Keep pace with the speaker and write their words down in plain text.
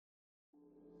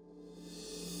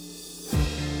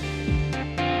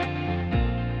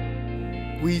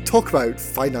We talk about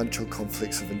financial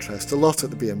conflicts of interest a lot at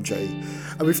the BMJ,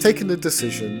 and we've taken a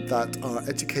decision that our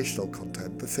educational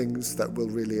content, the things that will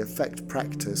really affect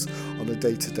practice on a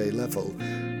day-to-day level,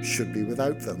 should be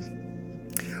without them.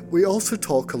 We also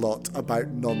talk a lot about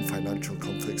non-financial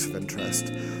conflicts of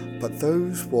interest, but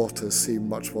those waters seem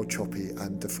much more choppy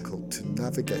and difficult to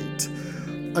navigate.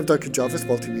 I'm Duncan Jarvis,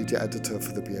 Multimedia Editor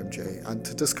for the BMJ, and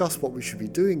to discuss what we should be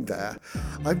doing there,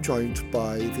 I'm joined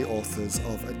by the authors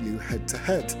of a new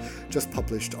head-to-head, just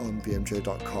published on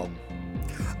bmj.com.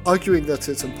 Arguing that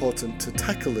it's important to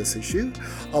tackle this issue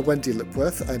are Wendy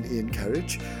Lipworth and Ian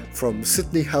Kerridge from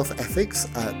Sydney Health Ethics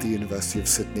at the University of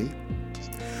Sydney.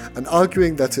 And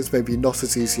arguing that it's maybe not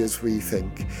as easy as we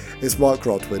think is Mark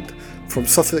Rodwin from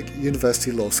Suffolk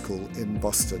University Law School in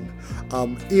Boston.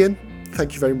 Ian,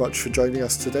 thank you very much for joining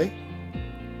us today.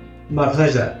 My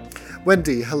pleasure.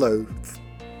 Wendy, hello.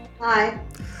 Hi.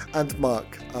 And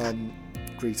Mark,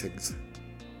 greetings.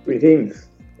 Greetings.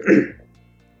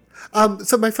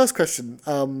 So my first question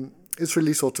is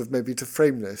really sort of maybe to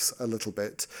frame this a little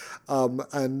bit.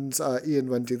 And Ian,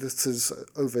 Wendy, this is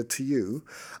over to you.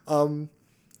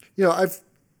 I've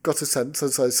got a sense,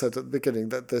 as I said at the beginning,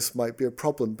 that this might be a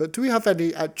problem, but do we have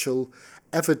any actual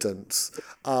evidence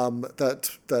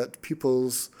that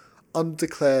people's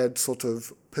undeclared sort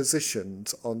of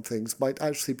positions on things might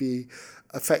actually be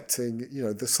affecting,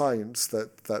 the science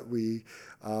that we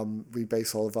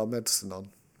base all of our medicine on?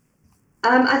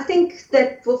 I think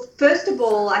that, well, first of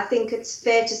all, I think it's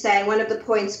fair to say, and one of the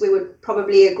points we would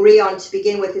probably agree on to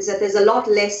begin with, is that there's a lot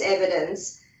less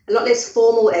evidence, a lot less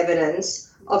formal evidence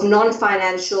of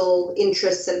non-financial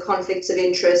interests and conflicts of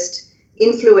interest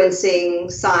influencing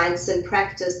science and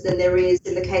practice than there is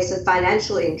in the case of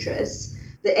financial interests.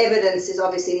 The evidence is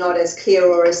obviously not as clear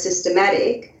or as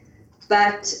systematic,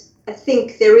 but I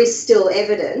think there is still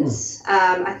evidence.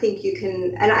 I think you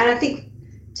can, and I think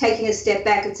taking a step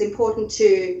back, it's important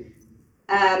to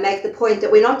make the point that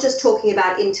we're not just talking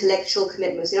about intellectual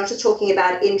commitments. We're not just talking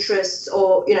about interests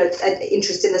or,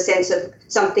 interest in the sense of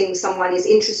something someone is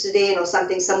interested in or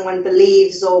something someone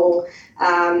believes or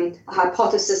a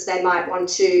hypothesis they might want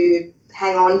to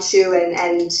hang on to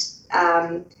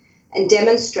and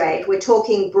demonstrate. We're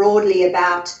talking broadly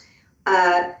about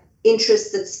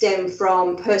interests that stem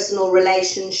from personal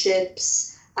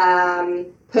relationships,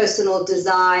 personal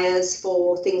desires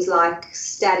for things like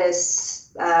status,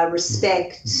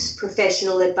 respect,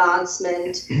 professional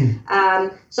advancement.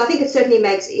 So I think it certainly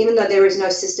makes, even though there is no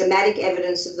systematic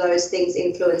evidence of those things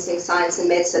influencing science and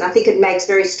medicine, I think it makes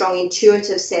very strong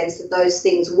intuitive sense that those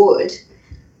things would.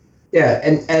 Yeah,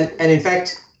 and in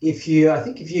fact, if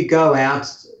you go out,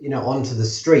 onto the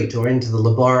street or into the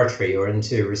laboratory or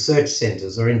into research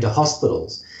centres or into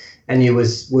hospitals, and you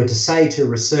were to say to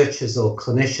researchers or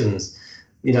clinicians,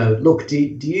 look, do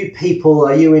you people,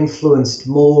 are you influenced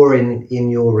more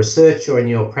in your research or in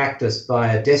your practice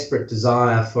by a desperate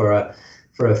desire for a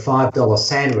 $5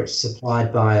 sandwich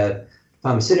supplied by a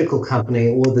pharmaceutical company,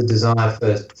 or the desire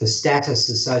for status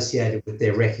associated with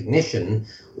their recognition,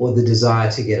 or the desire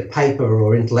to get a paper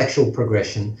or intellectual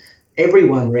progression?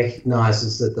 Everyone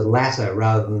recognises that the latter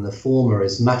rather than the former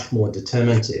is much more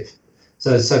determinative.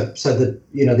 So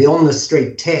the on the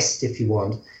street test, if you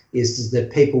want, is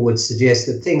that people would suggest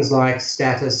that things like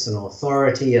status and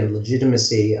authority and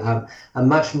legitimacy are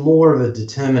much more of a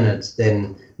determinant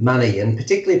than money, and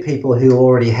particularly people who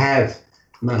already have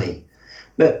money.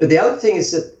 But the other thing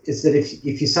is that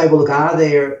if you say, well, look, are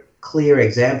there clear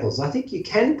examples? I think you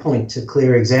can point to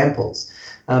clear examples.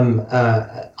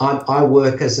 I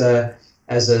work as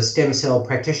a stem cell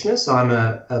practitioner, so I'm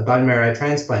a bone marrow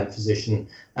transplant physician,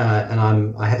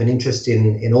 and I have an interest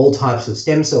in all types of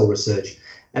stem cell research.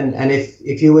 And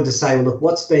if you were to say, well, look,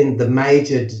 what's been the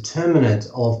major determinant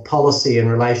of policy in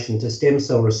relation to stem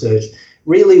cell research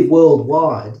really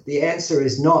worldwide, the answer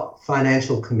is not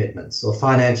financial commitments or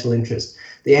financial interest.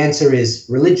 The answer is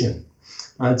religion.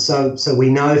 So we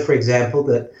know, for example,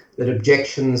 that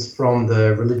objections from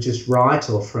the religious right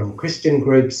or from Christian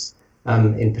groups,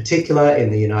 in particular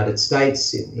in the United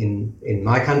States, in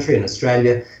my country, in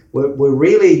Australia, were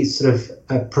really sort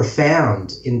of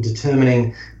profound in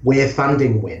determining where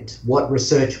funding went, what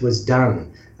research was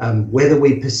done, whether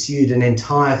we pursued an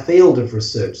entire field of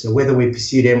research, so whether we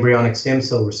pursued embryonic stem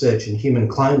cell research and human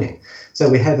cloning. So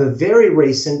we have a very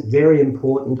recent, very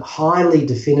important, highly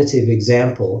definitive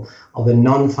example of a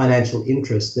non-financial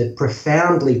interest that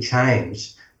profoundly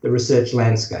changed the research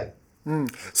landscape.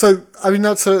 So, I mean,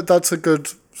 that's a good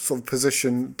sort of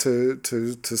position to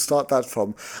start that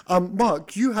from.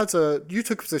 Mark, you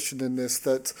took a position in this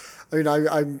that, I mean,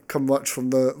 I come much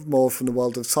more from the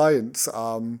world of science,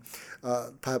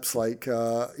 perhaps like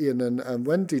Ian and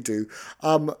Wendy do,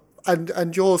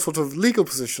 and your sort of legal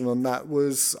position on that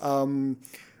was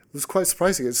quite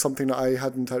surprising. It's something that I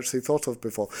hadn't actually thought of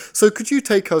before. So could you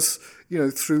take us,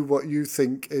 through what you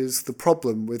think is the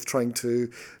problem with trying to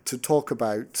talk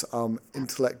about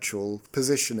intellectual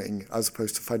positioning as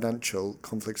opposed to financial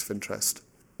conflicts of interest?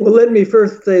 Well, let me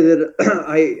first say that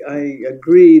I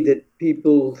agree that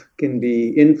people can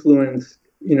be influenced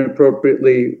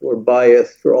inappropriately or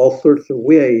biased for all sorts of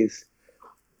ways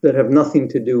that have nothing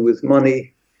to do with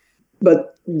money.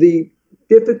 But the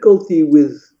difficulty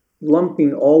with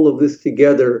lumping all of this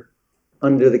together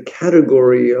under the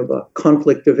category of a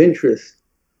conflict of interest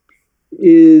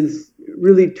is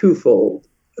really twofold.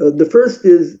 The first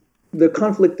is the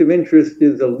conflict of interest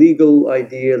is a legal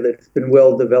idea that's been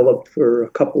well developed for a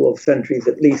couple of centuries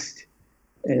at least,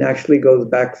 and actually goes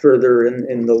back further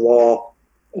in the law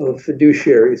of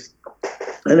fiduciaries.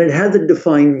 And it has a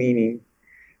defined meaning,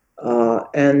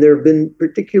 and there have been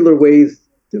particular ways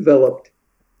developed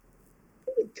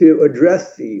to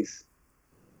address these.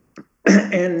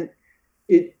 And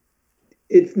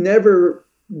it's never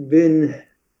been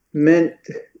meant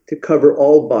to cover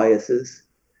all biases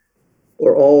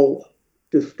or all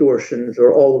distortions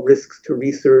or all risks to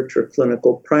research or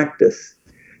clinical practice.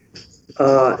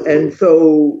 And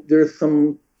so there's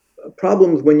some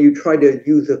problems when you try to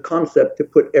use a concept to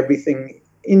put everything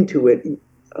into it.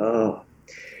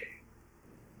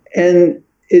 And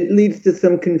it leads to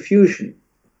some confusion.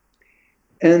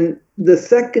 And the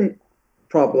second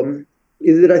problem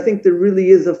is that I think there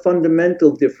really is a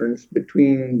fundamental difference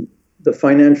between the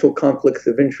financial conflicts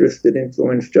of interest that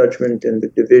influence judgment and the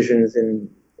divisions in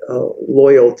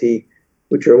loyalty,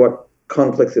 which are what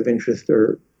conflicts of interest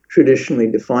are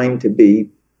traditionally defined to be,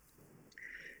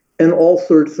 and all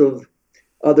sorts of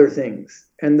other things.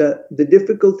 And the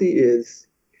difficulty is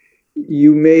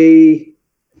you may,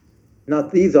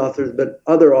 not these authors, but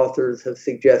other authors have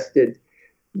suggested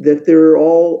that they're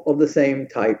all of the same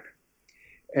type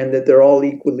and that they're all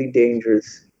equally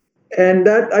dangerous. And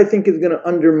that, I think, is going to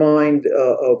undermine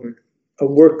a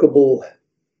workable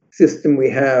system we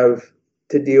have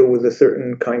to deal with a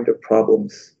certain kind of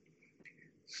problems.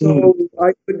 So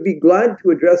I would be glad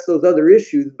to address those other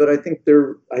issues, but I think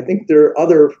there are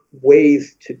other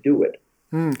ways to do it.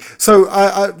 So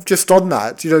I just on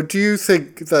that, do you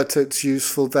think that it's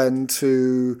useful then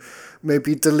to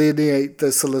maybe delineate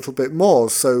this a little bit more?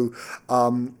 So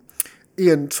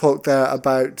Ian talked there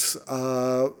about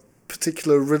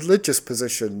particular religious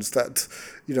positions that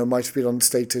might have been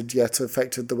unstated yet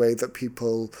affected the way that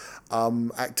people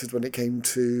acted when it came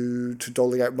to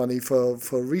doling out money for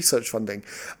research funding.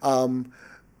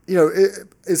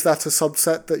 Is that a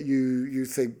subset that you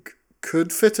think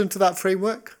could fit into that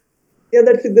framework? Yeah,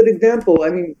 that's a good example. I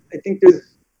mean, I think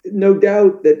there's no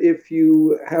doubt that if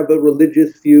you have a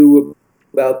religious view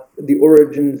about the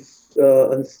origins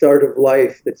and start of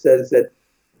life that says that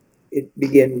it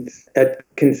begins at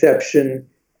conception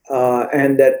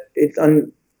and that it's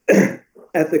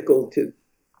unethical to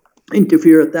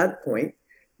interfere at that point,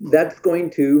 that's going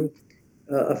to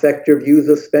affect your views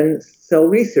of stem cell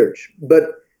research. But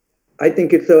I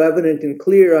think it's so evident and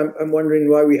clear, I'm wondering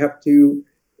why we have to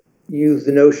use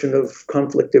the notion of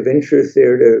conflict of interest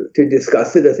there to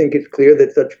discuss it. I think it's clear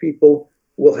that such people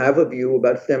will have a view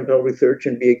about stem cell research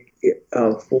and be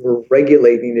for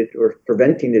regulating it or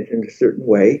preventing it in a certain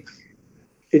way.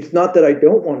 It's not that I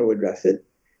don't want to address it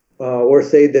or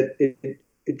say that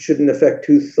it shouldn't affect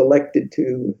who's selected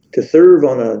to serve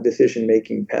on a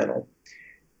decision-making panel.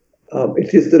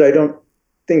 It's just that I don't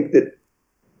think that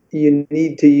you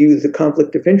need to use the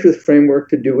conflict of interest framework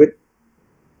to do it,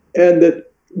 and that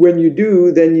when you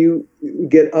do, then you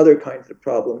get other kinds of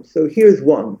problems. So here's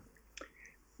one.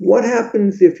 What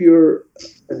happens if you're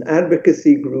an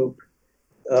advocacy group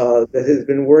that has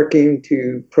been working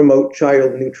to promote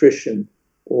child nutrition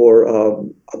or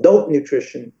adult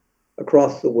nutrition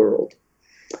across the world?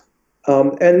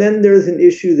 And then there's an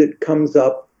issue that comes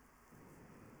up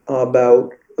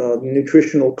about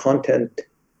nutritional content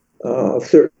of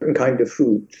certain kind of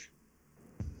foods.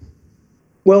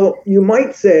 Well, you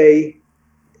might say,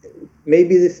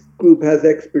 maybe this group has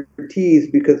expertise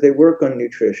because they work on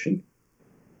nutrition.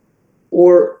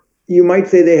 Or you might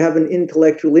say they have an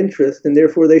intellectual interest and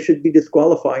therefore they should be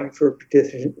disqualifying for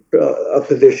a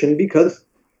position because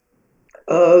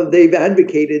they've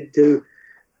advocated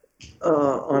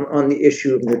on the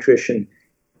issue of nutrition.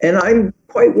 And I'm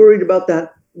quite worried about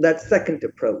that second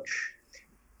approach.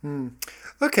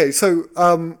 Okay, so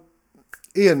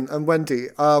Ian and Wendy,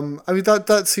 I mean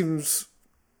that seems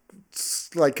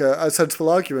like a sensible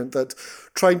argument that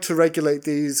trying to regulate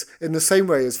these in the same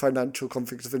way as financial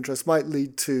conflicts of interest might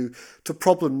lead to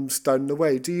problems down the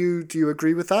way. Do you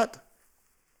agree with that?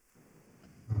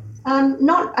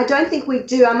 I don't think we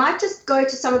do. I might just go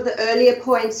to some of the earlier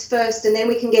points first, and then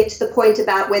we can get to the point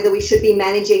about whether we should be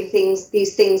managing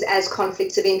these things as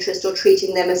conflicts of interest or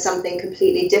treating them as something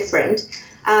completely different.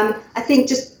 I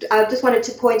just wanted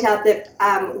to point out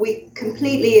that we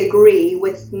completely agree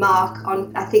with Mark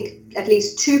on, I think, at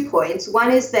least 2 points.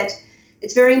 One is that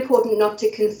it's very important not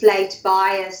to conflate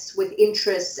bias with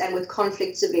interests and with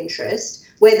conflicts of interest,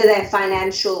 whether they're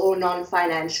financial or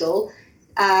non-financial.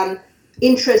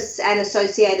 Interests and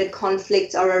associated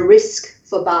conflicts are a risk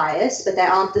for bias, but they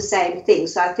aren't the same thing.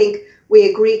 So I think we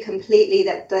agree completely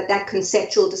that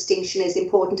conceptual distinction is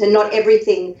important, and not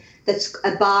everything that's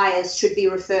a bias should be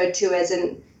referred to as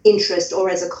an interest or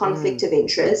as a conflict of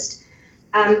interest.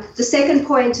 The second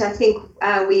point I think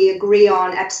we agree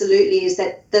on absolutely is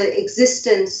that the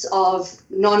existence of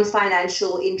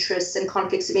non-financial interests and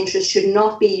conflicts of interest should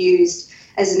not be used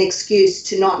as an excuse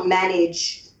to not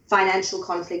manage financial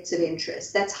conflicts of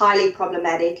interest. That's highly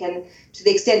problematic, and to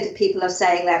the extent that people are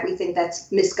saying that, we think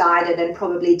that's misguided and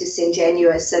probably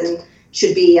disingenuous and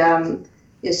should be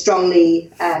strongly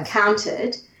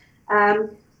countered.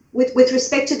 With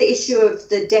respect to the issue of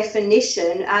the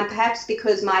definition, perhaps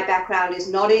because my background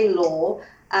is not in law,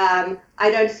 I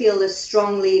don't feel as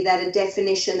strongly that a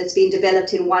definition that's been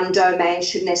developed in one domain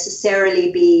should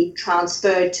necessarily be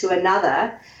transferred to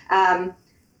another.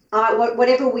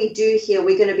 Whatever we do here,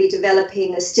 we're going to be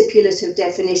developing a stipulative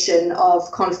definition of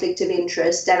conflict of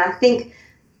interest. And I think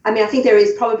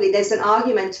there's an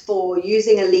argument for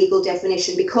using a legal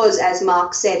definition because, as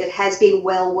Mark said, it has been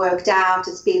well worked out,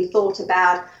 it's been thought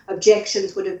about,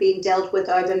 objections would have been dealt with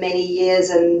over many years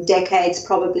and decades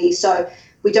probably. So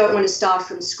we don't want to start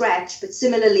from scratch. But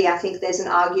similarly, I think there's an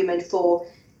argument for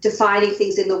defining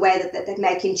things in the way that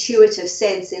make intuitive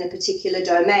sense in a particular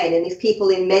domain. And if people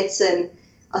in medicine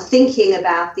are thinking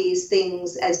about these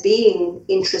things as being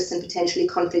interests and potentially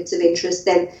conflicts of interest,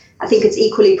 then I think it's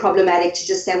equally problematic to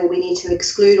just say, well, we need to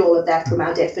exclude all of that from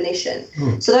our definition.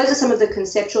 So those are some of the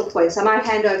conceptual points. I might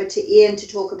hand over to Ian to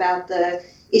talk about the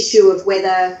issue of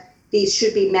whether these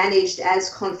should be managed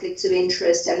as conflicts of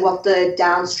interest and what the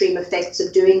downstream effects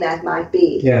of doing that might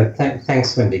be. Yeah,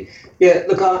 thanks, Wendy. Yeah,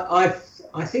 look,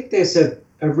 I think there's a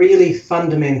really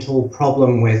fundamental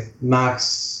problem with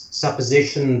Mark's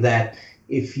supposition that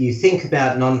if you think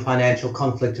about non-financial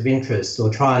conflict of interest or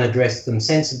try and address them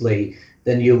sensibly,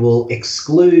 then you will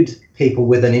exclude people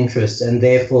with an interest and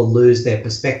therefore lose their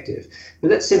perspective. But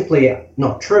that's simply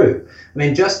not true. I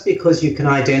mean, just because you can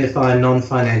identify a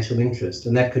non-financial interest,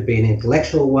 and that could be an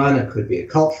intellectual one, it could be a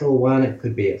cultural one, it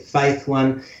could be a faith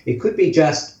one, it could be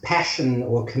just passion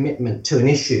or commitment to an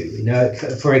issue.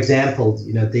 For example,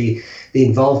 the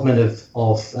involvement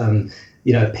of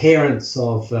parents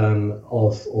of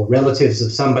or relatives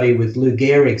of somebody with Lou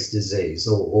Gehrig's disease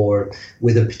or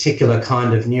with a particular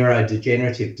kind of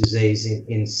neurodegenerative disease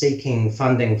in seeking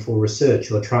funding for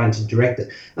research or trying to direct it.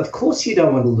 Of course, you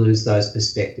don't want to lose those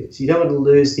perspectives. You don't want to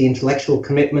lose the intellectual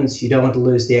commitments. You don't want to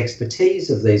lose the expertise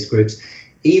of these groups,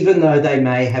 even though they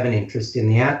may have an interest in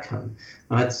the outcome.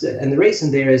 And the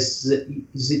reason there is that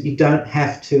you don't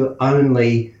have to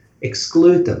only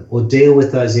exclude them or deal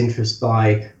with those interests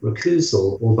by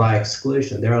recusal or by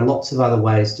exclusion. There are lots of other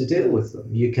ways to deal with them.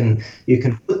 You can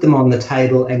put them on the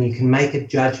table and you can make a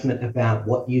judgment about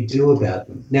what you do about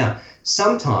them. Now,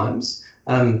 sometimes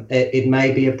it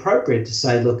may be appropriate to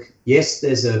say, look, yes,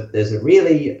 there's a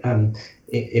really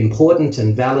important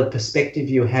and valid perspective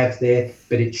you have there,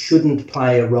 but it shouldn't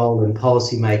play a role in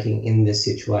policy making in this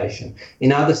situation.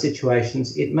 In other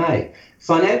situations, it may.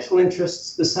 Financial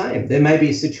interests, the same. There may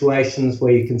be situations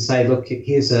where you can say, look,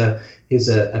 here's a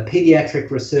pediatric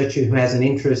researcher who has an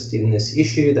interest in this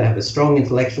issue. They have a strong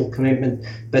intellectual commitment,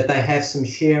 but they have some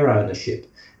share ownership.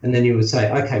 And then you would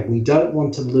say, okay, we don't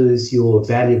want to lose your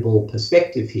valuable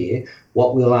perspective here.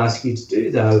 What we'll ask you to do,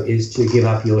 though, is to give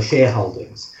up your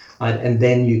shareholdings. And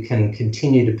then you can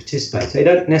continue to participate. So you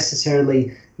don't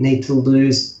necessarily need to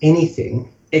lose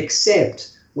anything,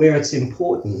 except where it's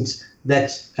important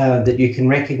that you can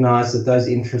recognise that those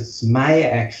interests may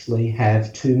actually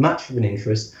have too much of an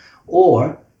interest,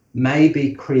 or may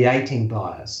be creating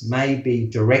bias, may be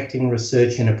directing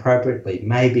research inappropriately,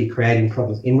 may be creating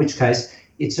problems, in which case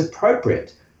it's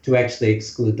appropriate to actually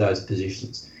exclude those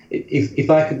positions. If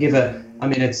I could give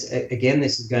this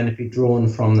is going to be drawn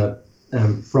from the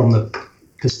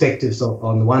perspectives of,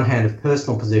 on the one hand, of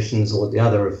personal positions or the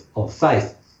other of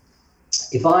faith.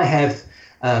 If I have,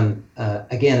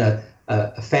 again,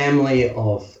 a family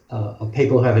of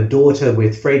people who have a daughter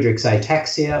with Friedreich's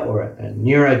ataxia or a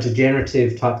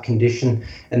neurodegenerative type condition,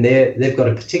 and they've got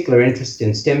a particular interest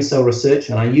in stem cell research,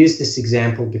 and I use this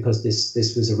example because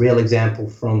this was a real example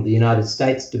from the United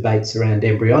States debates around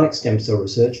embryonic stem cell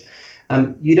research.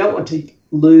 You don't want to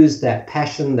lose that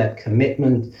passion, that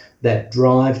commitment, that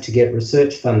drive to get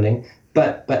research funding,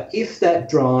 but if that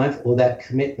drive or that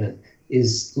commitment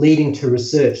is leading to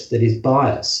research that is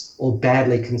biased or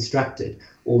badly constructed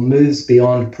or moves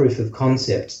beyond proof of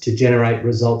concept to generate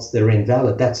results that are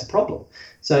invalid, that's a problem.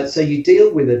 So you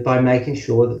deal with it by making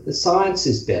sure that the science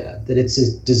is better, that it's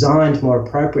designed more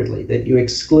appropriately, that you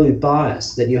exclude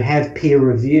bias, that you have peer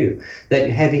review, that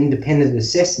you have independent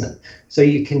assessment. So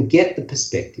you can get the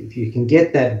perspective, you can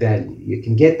get that value, you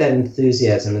can get that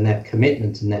enthusiasm and that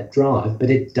commitment and that drive, but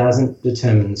it doesn't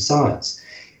determine the science.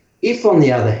 If, on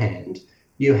the other hand,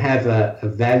 you have a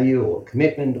value or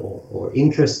commitment or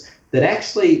interest that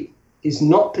actually is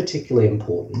not particularly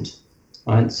important,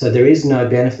 right? So there is no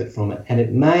benefit from it, and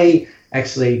it may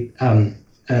actually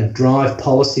drive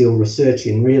policy or research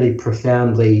in really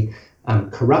profoundly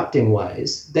corrupting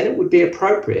ways, then it would be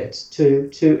appropriate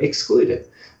to exclude it.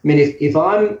 I mean, if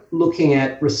I'm looking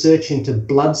at research into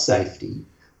blood safety,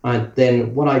 right,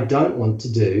 then what I don't want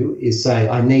to do is say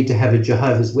I need to have a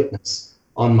Jehovah's Witness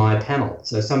on my panel.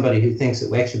 So somebody who thinks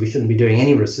that we shouldn't be doing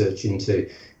any research into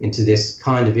this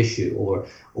kind of issue, or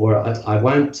I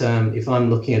won't, if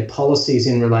I'm looking at policies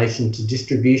in relation to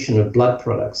distribution of blood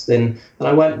products, then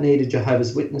I won't need a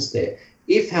Jehovah's Witness there.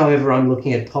 If, however, I'm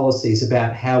looking at policies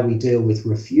about how we deal with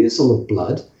refusal of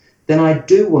blood, then I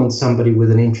do want somebody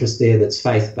with an interest there that's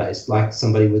faith-based, like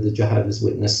somebody with a Jehovah's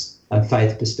Witness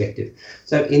faith perspective.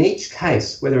 So in each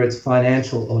case, whether it's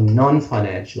financial or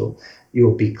non-financial,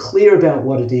 you'll be clear about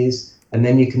what it is, and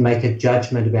then you can make a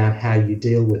judgment about how you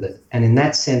deal with it. And in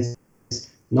that sense,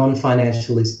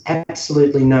 non-financial is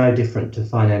absolutely no different to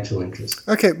financial interest.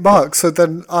 Okay, Mark, so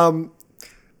then,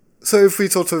 so if we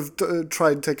sort of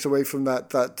try and take it away from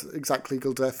that exact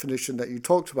legal definition that you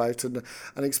talked about and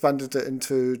expanded it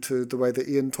into the way that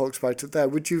Ian talked about it there,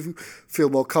 would you feel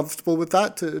more comfortable with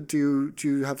that? Do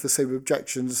you have the same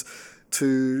objections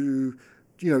to,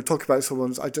 talk about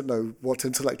someone's, I don't know what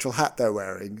intellectual hat they're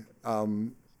wearing?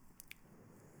 Do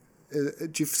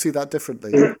you see that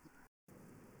differently?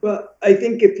 Well, I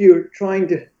think if you're trying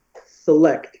to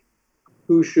select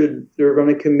who should serve on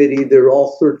a committee, there are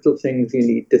all sorts of things you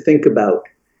need to think about.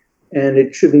 And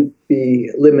it shouldn't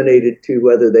be limited to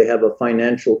whether they have a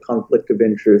financial conflict of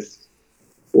interest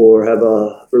or have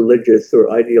a religious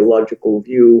or ideological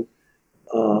view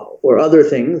or other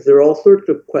things. There are all sorts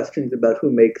of questions about who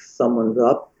makes someone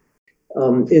up.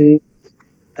 And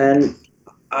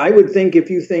I would think if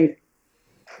you think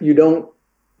you don't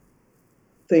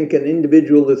think an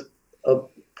individual is a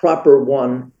proper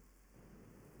one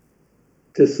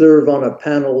to serve on a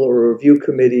panel or a review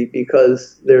committee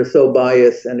because they're so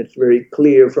biased and it's very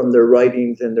clear from their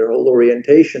writings and their whole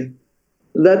orientation,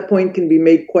 that point can be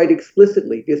made quite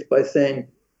explicitly just by saying,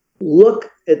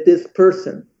 look at this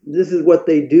person. This is what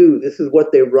they do. This is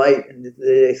what they write and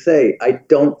they say. I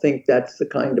don't think that's the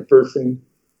kind of person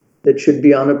that should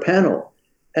be on a panel.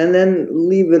 And then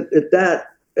leave it at that,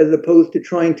 as opposed to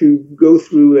trying to go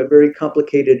through a very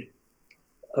complicated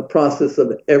process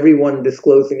of everyone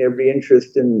disclosing every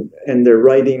interest in their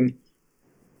writing.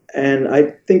 And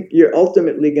I think you're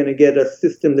ultimately going to get a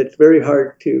system that's very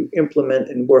hard to implement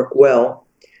and work well,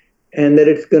 and that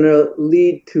it's going to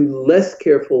lead to less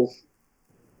careful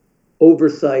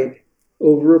oversight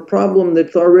over a problem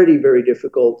that's already very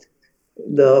difficult,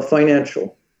 the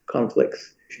financial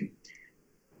conflicts.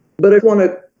 But I want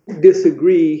to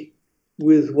disagree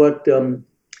with what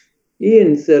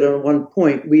Ian said on one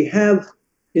point. We have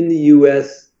in the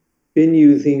US been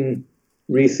using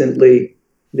recently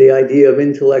the idea of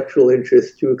intellectual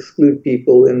interest to exclude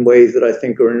people in ways that I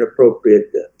think are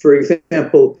inappropriate. For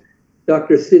example,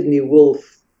 Dr. Sidney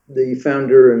Wolfe, the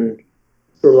founder and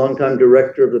for a long time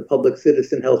director of the Public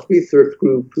Citizen Health Research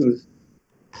Group, who's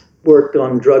worked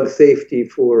on drug safety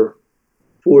for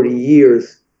 40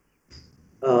 years,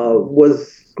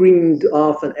 was screened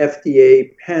off an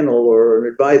FDA panel or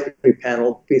an advisory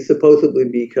panel supposedly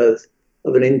because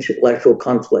of an intellectual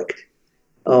conflict.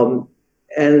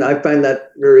 And I find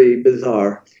that very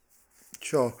bizarre.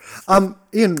 Sure.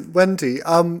 Ian, Wendy,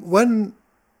 when,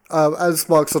 as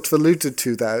Mark sort of alluded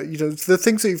to there, the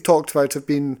things that you've talked about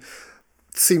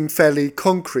seem fairly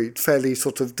concrete, fairly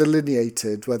sort of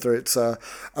delineated, whether it's a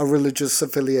religious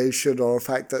affiliation or a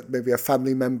fact that maybe a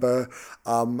family member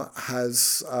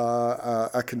has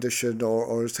a condition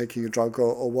or is taking a drug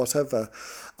or whatever.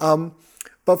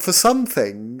 But for some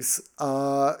things,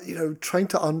 trying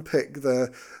to unpick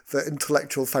the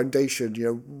intellectual foundation,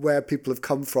 where people have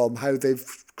come from, how they've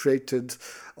created,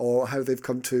 or how they've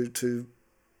come to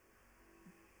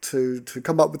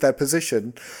come up with their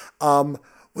position,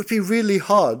 would be really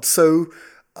hard. So,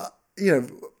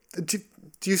 do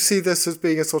you see this as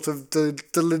being a sort of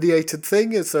delineated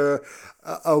thing? Is there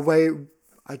a way,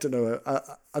 I don't know,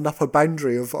 an upper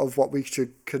boundary of what we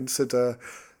should consider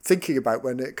thinking about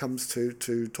when it comes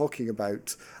to talking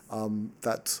about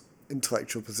that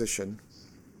intellectual position?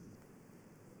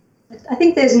 I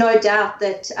think there's no doubt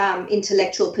that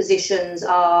intellectual positions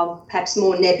are perhaps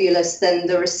more nebulous than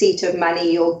the receipt of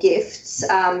money or gifts.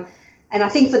 And I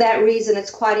think for that reason,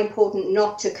 it's quite important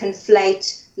not to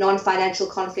conflate non-financial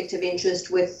conflict of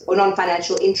interest or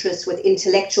non-financial interests with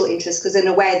intellectual interests, because in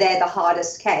a way, they're the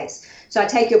hardest case. So I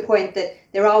take your point that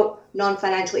there are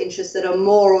non-financial interests that are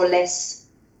more or less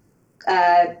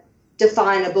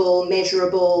definable,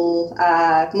 measurable,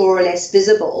 more or less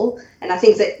visible. And I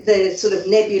think that the sort of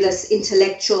nebulous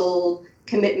intellectual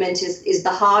commitment is the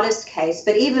hardest case.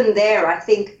 But even there, I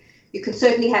think you can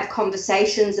certainly have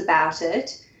conversations about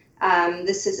it.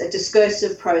 This is a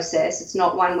discursive process. It's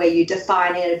not one where you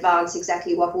define in advance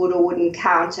exactly what would or wouldn't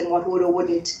count and what would or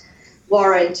wouldn't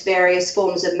warrant various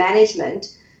forms of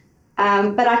management.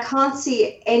 But I can't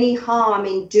see any harm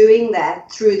in doing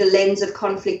that through the lens of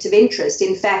conflict of interest.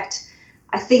 In fact,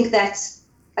 I think that's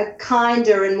a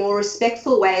kinder and more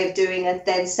respectful way of doing it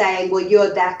than saying, well,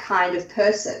 you're that kind of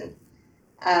person.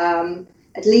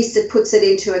 At least it puts it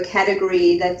into a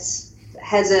category that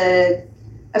has a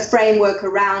framework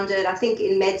around it. I think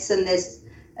in medicine there's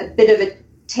a bit of a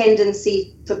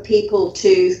tendency for people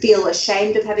to feel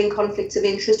ashamed of having conflicts of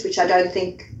interest, which I don't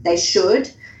think they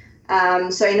should.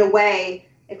 So in a way,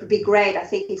 it would be great, I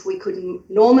think, if we could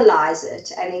normalize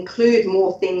it and include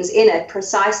more things in it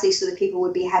precisely so that people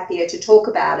would be happier to talk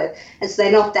about it. And so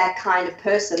they're not that kind of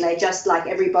person. They're just like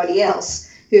everybody else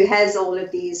who has all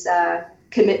of these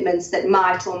commitments that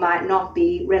might or might not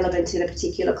be relevant in a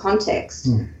particular context.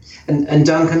 And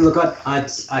Duncan, look, I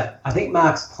think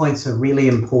Mark's points are really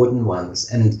important ones.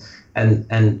 And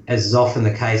as is often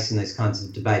the case in these kinds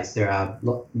of debates, there are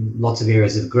lots of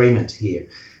areas of agreement here.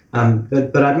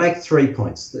 But I'd make 3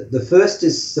 points. The first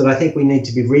is that I think we need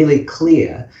to be really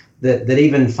clear that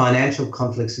even financial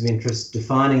conflicts of interest,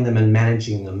 defining them and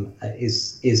managing them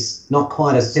is not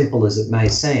quite as simple as it may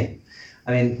seem.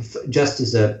 I mean, just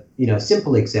as a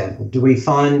simple example, do we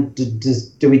decide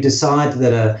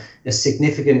that a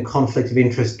significant conflict of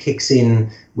interest kicks in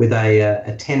with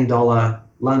a $10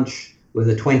 lunch, with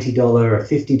a $20, a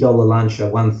 $50 lunch, a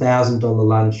 $1,000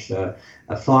 lunch, a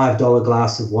 $5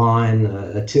 glass of wine,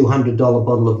 a $200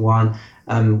 bottle of wine,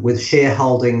 with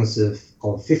shareholdings of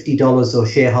 $50 or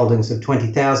shareholdings of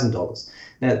 $20,000.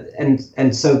 Now,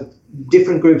 and so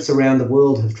different groups around the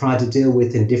world have tried to deal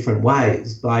with in different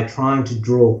ways by trying to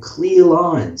draw clear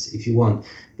lines, if you want,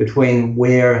 between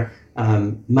where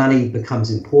money becomes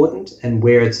important and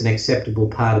where it's an acceptable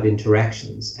part of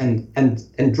interactions. And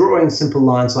drawing simple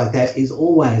lines like that is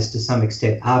always, to some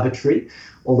extent, arbitrary,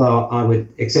 although I would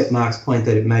accept Mark's point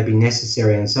that it may be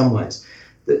necessary in some ways.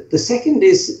 The second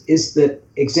is that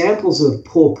examples of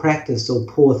poor practice or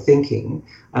poor thinking,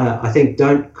 I think,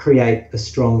 don't create a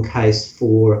strong case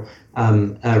for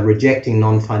rejecting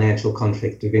non-financial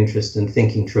conflict of interest and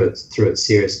thinking through it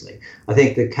seriously. I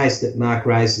think the case that Mark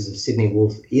raises of Sydney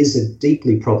Wolfe is a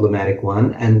deeply problematic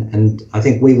one, and I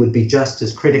think we would be just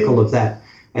as critical of that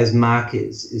as Mark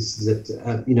is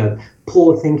that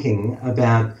poor thinking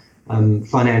about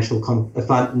non-financial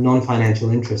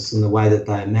interests and the way that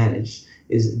they are managed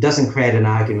doesn't create an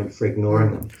argument for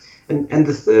ignoring them. And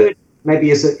the third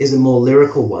maybe is a more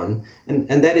lyrical one, and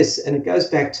that is, and it goes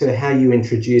back to how you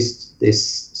introduced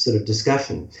this sort of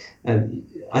discussion.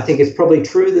 I think it's probably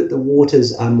true that the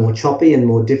waters are more choppy and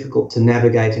more difficult to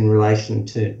navigate in relation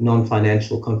to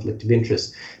non-financial conflict of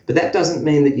interest, but that doesn't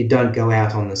mean that you don't go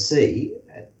out on the sea,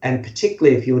 and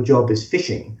particularly if your job is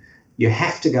fishing, you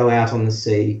have to go out on the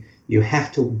sea. You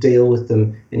have to deal with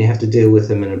them, and you have to deal with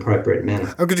them in an appropriate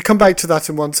manner. I'm going to come back to that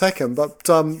in 1 second, but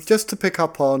just to pick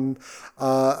up on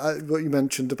what you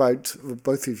mentioned about,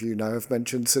 both of you now have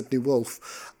mentioned Sydney Wolfe.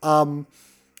 And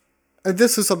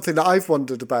this is something that I've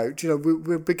wondered about.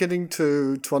 We're beginning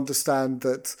to understand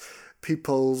that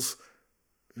people's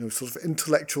sort of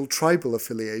intellectual tribal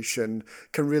affiliation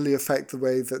can really affect the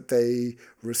way that they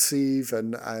receive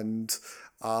and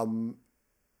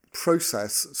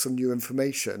process some new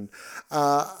information.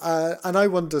 And I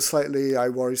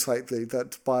worry slightly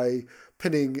that by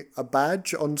pinning a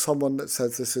badge on someone that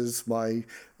says this is my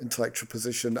intellectual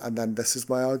position and then this is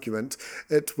my argument.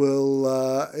 It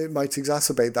might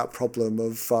exacerbate that problem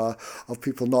of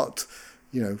people not,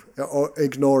 or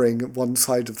ignoring one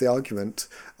side of the argument.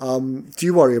 Do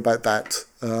you worry about that,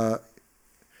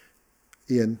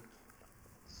 Ian?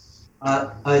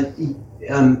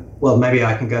 Well, maybe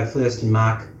I can go first, and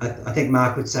Mark. I think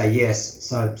Mark would say yes.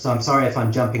 So I'm sorry if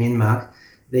I'm jumping in, Mark.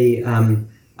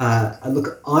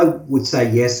 Look, I would say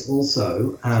yes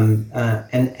also, and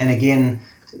again,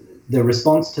 the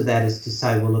response to that is to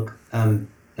say, well, look,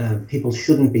 people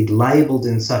shouldn't be labelled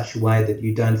in such a way that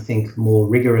you don't think more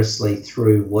rigorously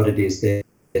through what it is they're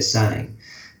saying.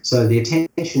 So the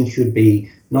attention should be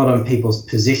not on people's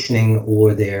positioning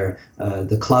or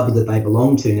the club that they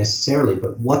belong to necessarily,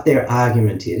 but what their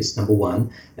argument is, number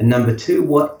one, and number two,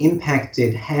 what impact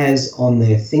it has on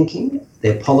their thinking,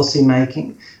 their policy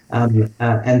making, and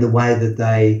the way that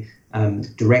they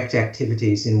direct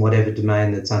activities in whatever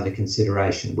domain that's under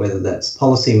consideration, whether that's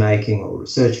policy making or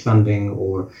research funding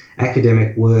or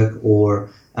academic work or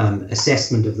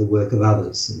assessment of the work of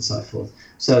others and so forth.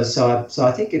 So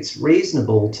I think it's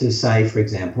reasonable to say, for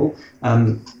example,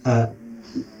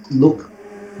 look,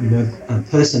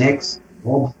 person X,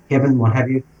 Bob, Kevin, what have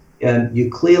you, you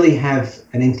clearly have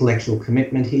an intellectual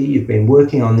commitment here. You've been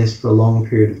working on this for a long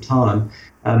period of time.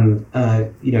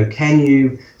 Can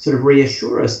you sort of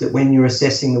reassure us that when you're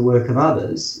assessing the work of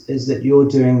others, is that you're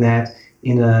doing that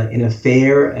in a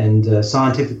fair and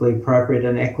scientifically appropriate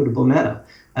and equitable manner?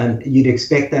 You'd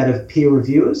expect that of peer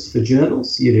reviewers for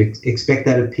journals. You'd expect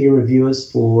that of peer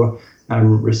reviewers for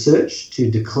research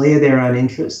to declare their own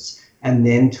interests and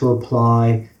then to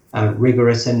apply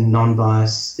rigorous and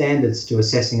non-biased standards to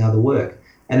assessing other work.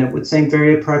 And it would seem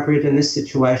very appropriate in this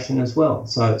situation as well.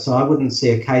 So I wouldn't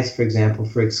see a case, for example,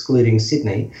 for excluding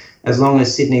Sydney, as long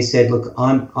as Sydney said, look,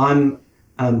 I'm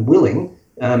willing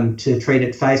to treat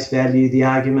at face value the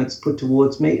arguments put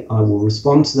towards me. I will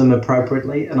respond to them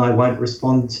appropriately, and I won't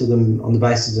respond to them on the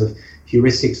basis of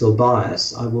heuristics or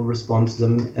bias. I will respond to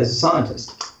them as a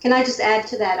scientist. Can I just add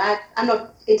to that? I'm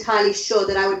not entirely sure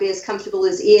that I would be as comfortable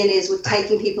as Ian is with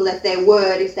taking people at their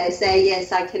word if they say,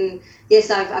 yes,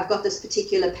 I've got this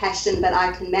particular passion, but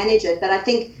I can manage it. But I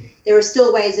think there are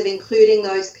still ways of including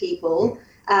those people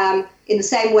in the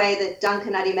same way that,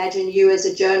 Duncan, I'd imagine you as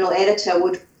a journal editor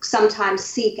would sometimes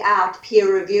seek out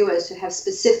peer reviewers who have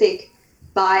specific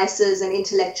biases and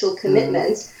intellectual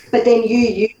commitments, but then you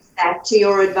use that to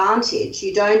your advantage.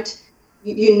 You don't,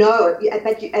 and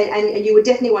you would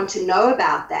definitely want to know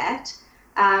about that,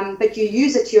 but you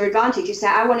use it to your advantage. You say,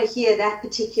 I want to hear that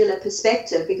particular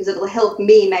perspective because it will help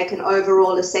me make an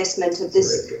overall assessment of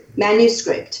this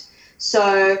manuscript.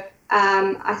 So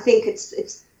I think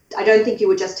I don't think you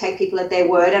would just take people at their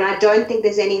word, and I don't think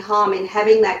there's any harm in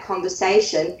having that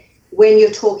conversation when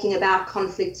you're talking about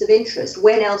conflicts of interest.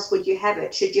 When else would you have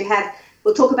it?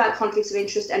 We'll talk about conflicts of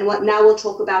interest, and now we'll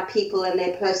talk about people and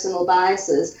their personal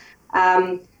biases.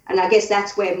 And I guess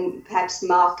that's where perhaps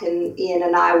Mark and Ian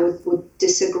and I would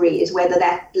disagree, is whether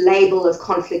that label of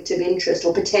conflict of interest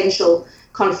or potential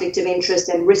conflict of interest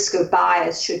and risk of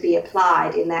bias should be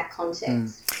applied in that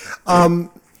context.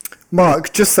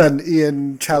 Mark, just then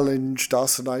Ian challenged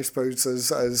us, and I suppose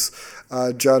as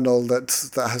a journal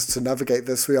that has to navigate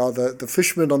this, we are the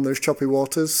fishermen on those choppy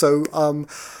waters. So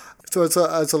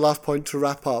as a last point to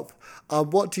wrap up,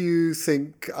 what do you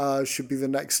think should be the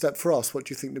next step for us? What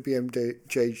do you think the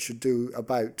BMJ should do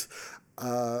about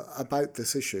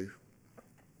this issue?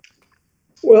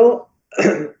 Well,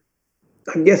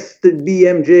 I guess the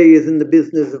BMJ is in the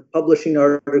business of publishing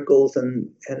articles and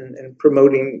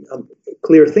promoting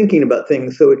clear thinking about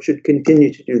things, so it should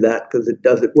continue to do that because it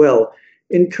does it well.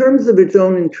 In terms of its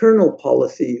own internal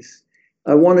policies,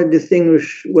 I want to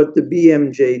distinguish what the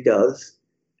BMJ does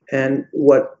and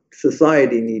what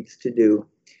society needs to do.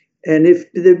 And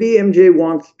if the BMJ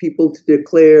wants people to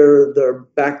declare their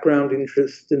background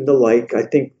interests and the like, I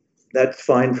think that's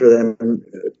fine for them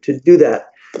to do that.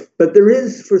 But there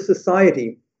is, for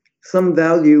society, some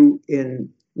value in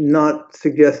not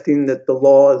suggesting that the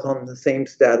law is on the same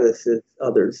status as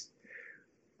others.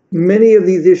 Many of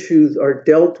these issues are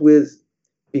dealt with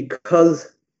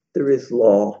because there is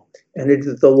law, and it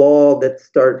is the law that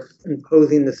starts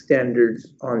imposing the standards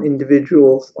on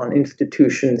individuals, on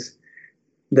institutions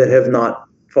that have not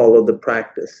followed the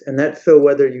practice. And that's so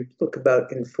whether you look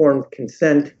about informed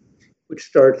consent, which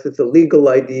starts as a legal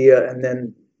idea and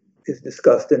then is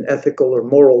discussed in ethical or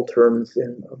moral terms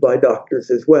by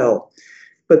doctors as well.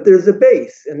 But there's a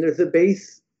base, and there's a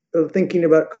base of thinking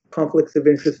about conflicts of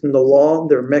interest in the law.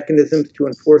 There are mechanisms to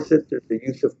enforce it. There's the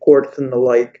use of courts and the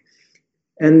like.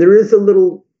 And there is a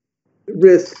little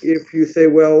risk if you say,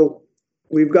 well,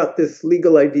 we've got this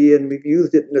legal idea and we've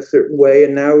used it in a certain way,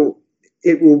 and now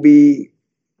it will be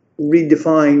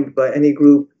redefined by any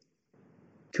group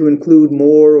to include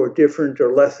more or different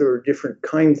or lesser or different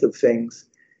kinds of things.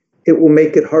 It will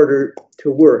make it harder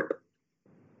to work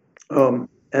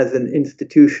as an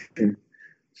institution.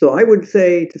 So I would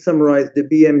say, to summarize, the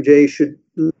BMJ should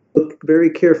look very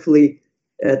carefully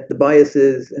at the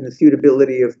biases and the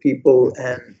suitability of people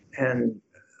and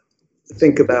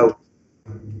think about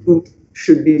who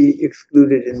should be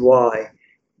excluded and why.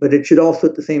 But it should also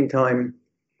at the same time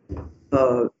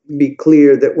be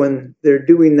clear that when they're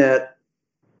doing that,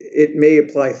 it may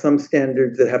apply some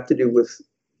standards that have to do with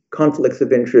conflicts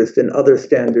of interest and other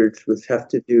standards which have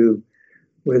to do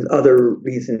with other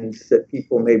reasons that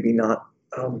people may be not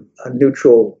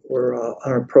neutral or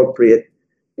inappropriate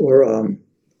or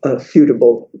a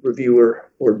suitable reviewer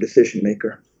or decision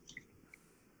maker.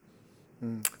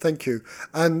 Thank you.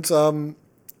 And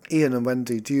Ian and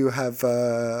Wendy, do you have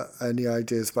any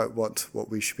ideas about what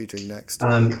we should be doing next?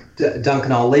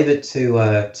 Duncan, I'll leave it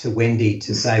to Wendy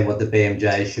to say what the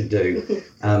BMJ should do.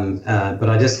 But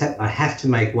I have to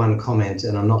make one comment,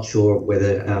 and I'm not sure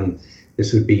whether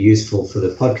this would be useful for the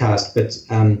podcast.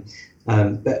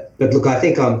 But look, I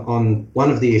think on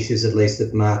one of the issues, at least,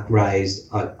 that Mark raised,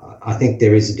 I think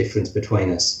there is a difference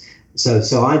between us. So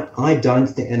I don't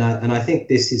think, and I think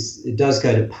it does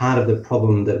go to part of the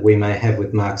problem that we may have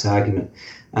with Mark's argument.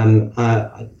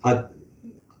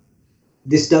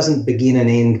 This doesn't begin and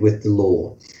end with the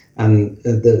law.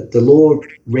 The law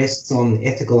rests on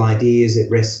ethical ideas. It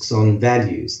rests on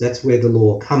values. That's where the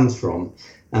law comes from.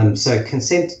 So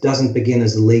consent doesn't begin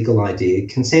as a legal idea.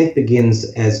 Consent begins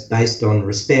as based on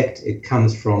respect. It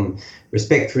comes from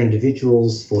respect for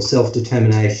individuals, for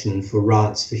self-determination, for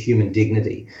rights, for human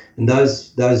dignity. And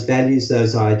those values,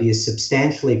 those ideas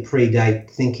substantially predate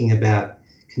thinking about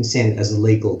consent as a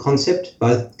legal concept,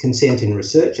 both consent in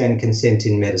research and consent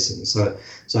in medicine. So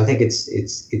I think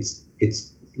it's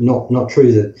not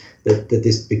true that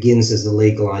this begins as a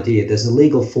legal idea. There's a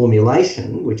legal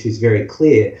formulation which is very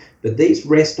clear, but these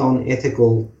rest on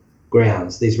ethical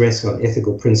grounds. These rest on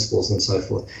ethical principles and so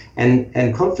forth.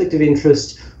 And conflict of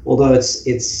interest, although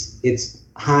it's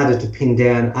harder to pin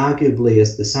down, arguably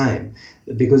is the same,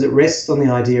 because it rests on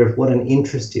the idea of what an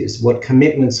interest is, what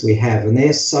commitments we have, and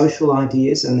they're social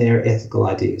ideas and they're ethical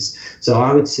ideas. So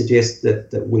I would suggest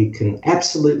that we can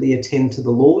absolutely attend to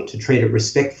the law, to treat it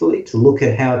respectfully, to look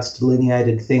at how it's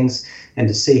delineated things and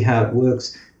to see how it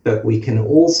works, but we can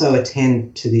also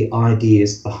attend to the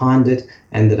ideas behind it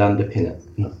and that underpin it.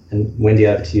 And Wendy,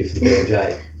 over to you for the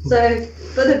BMJ. So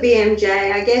for the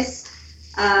BMJ, I guess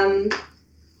I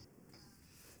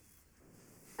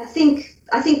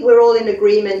think we're all in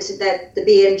agreement that the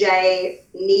BMJ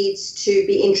needs to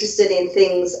be interested in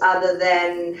things other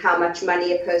than how much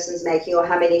money a person's making or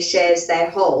how many shares they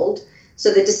hold.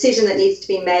 So the decision that needs to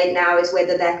be made now is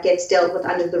whether that gets dealt with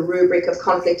under the rubric of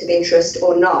conflict of interest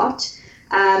or not.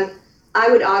 I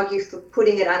would argue for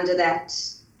putting it under that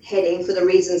heading for the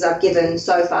reasons I've given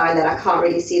so far, that I can't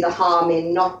really see the harm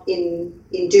in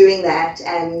doing that.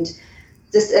 And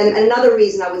another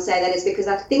reason I would say that is because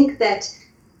I think that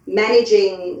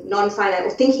managing non-financial, or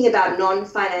thinking about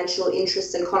non-financial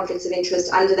interests and conflicts of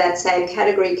interest under that same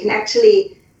category can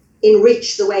actually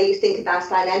enrich the way you think about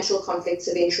financial conflicts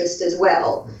of interest as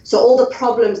well. So all the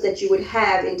problems that you would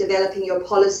have in developing your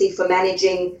policy for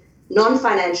managing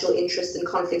non-financial interests and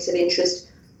conflicts of interest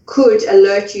could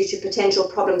alert you to potential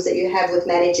problems that you have with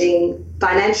managing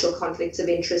financial conflicts of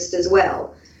interest as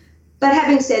well. But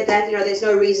having said that, there's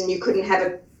no reason you couldn't have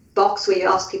a box where you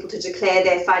ask people to declare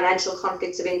their financial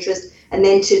conflicts of interest and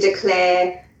then to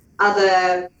declare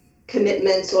other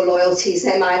commitments or loyalties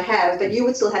they might have, but you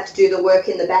would still have to do the work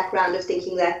in the background of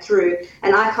thinking that through.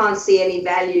 And I can't see any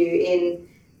value in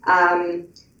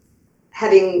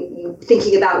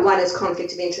thinking about one as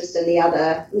conflict of interest and the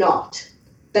other not.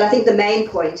 But I think the main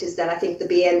point is that I think the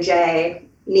BMJ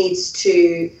needs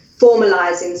to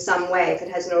formalise in some way, if it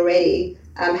hasn't already,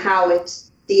 how it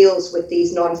deals with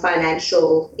these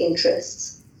non-financial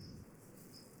interests.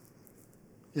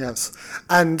 Yes,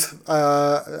 and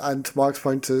to Mark's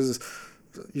point is,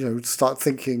 start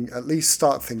thinking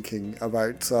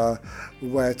about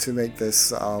where to make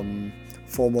this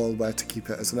formal, where to keep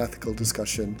it as an ethical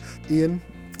discussion. Ian,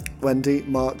 Wendy,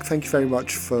 Mark, thank you very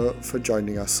much for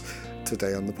joining us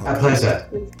today on the podcast. A pleasure.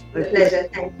 A pleasure.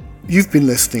 Thanks. You've been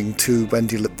listening to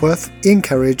Wendy Lipworth, Ian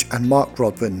Kerridge and Mark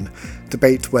Rodwin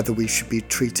debate whether we should be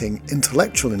treating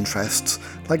intellectual interests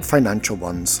like financial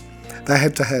ones. Their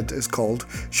head-to-head is called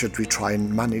Should We Try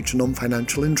and Manage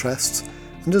Non-Financial Interests,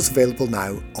 and is available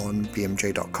now on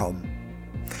bmj.com.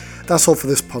 That's all for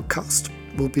this podcast.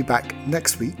 We'll be back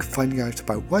next week finding out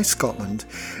about why Scotland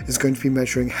is going to be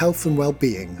measuring health and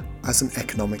well-being as an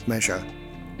economic measure,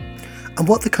 and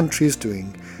what the country is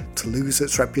doing to lose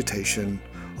its reputation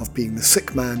of being the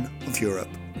sick man of Europe.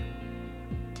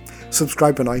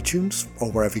 Subscribe on iTunes or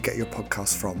wherever you get your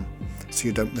podcasts from so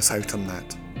you don't miss out on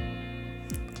that.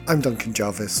 I'm Duncan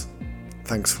Jarvis.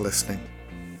 Thanks for listening.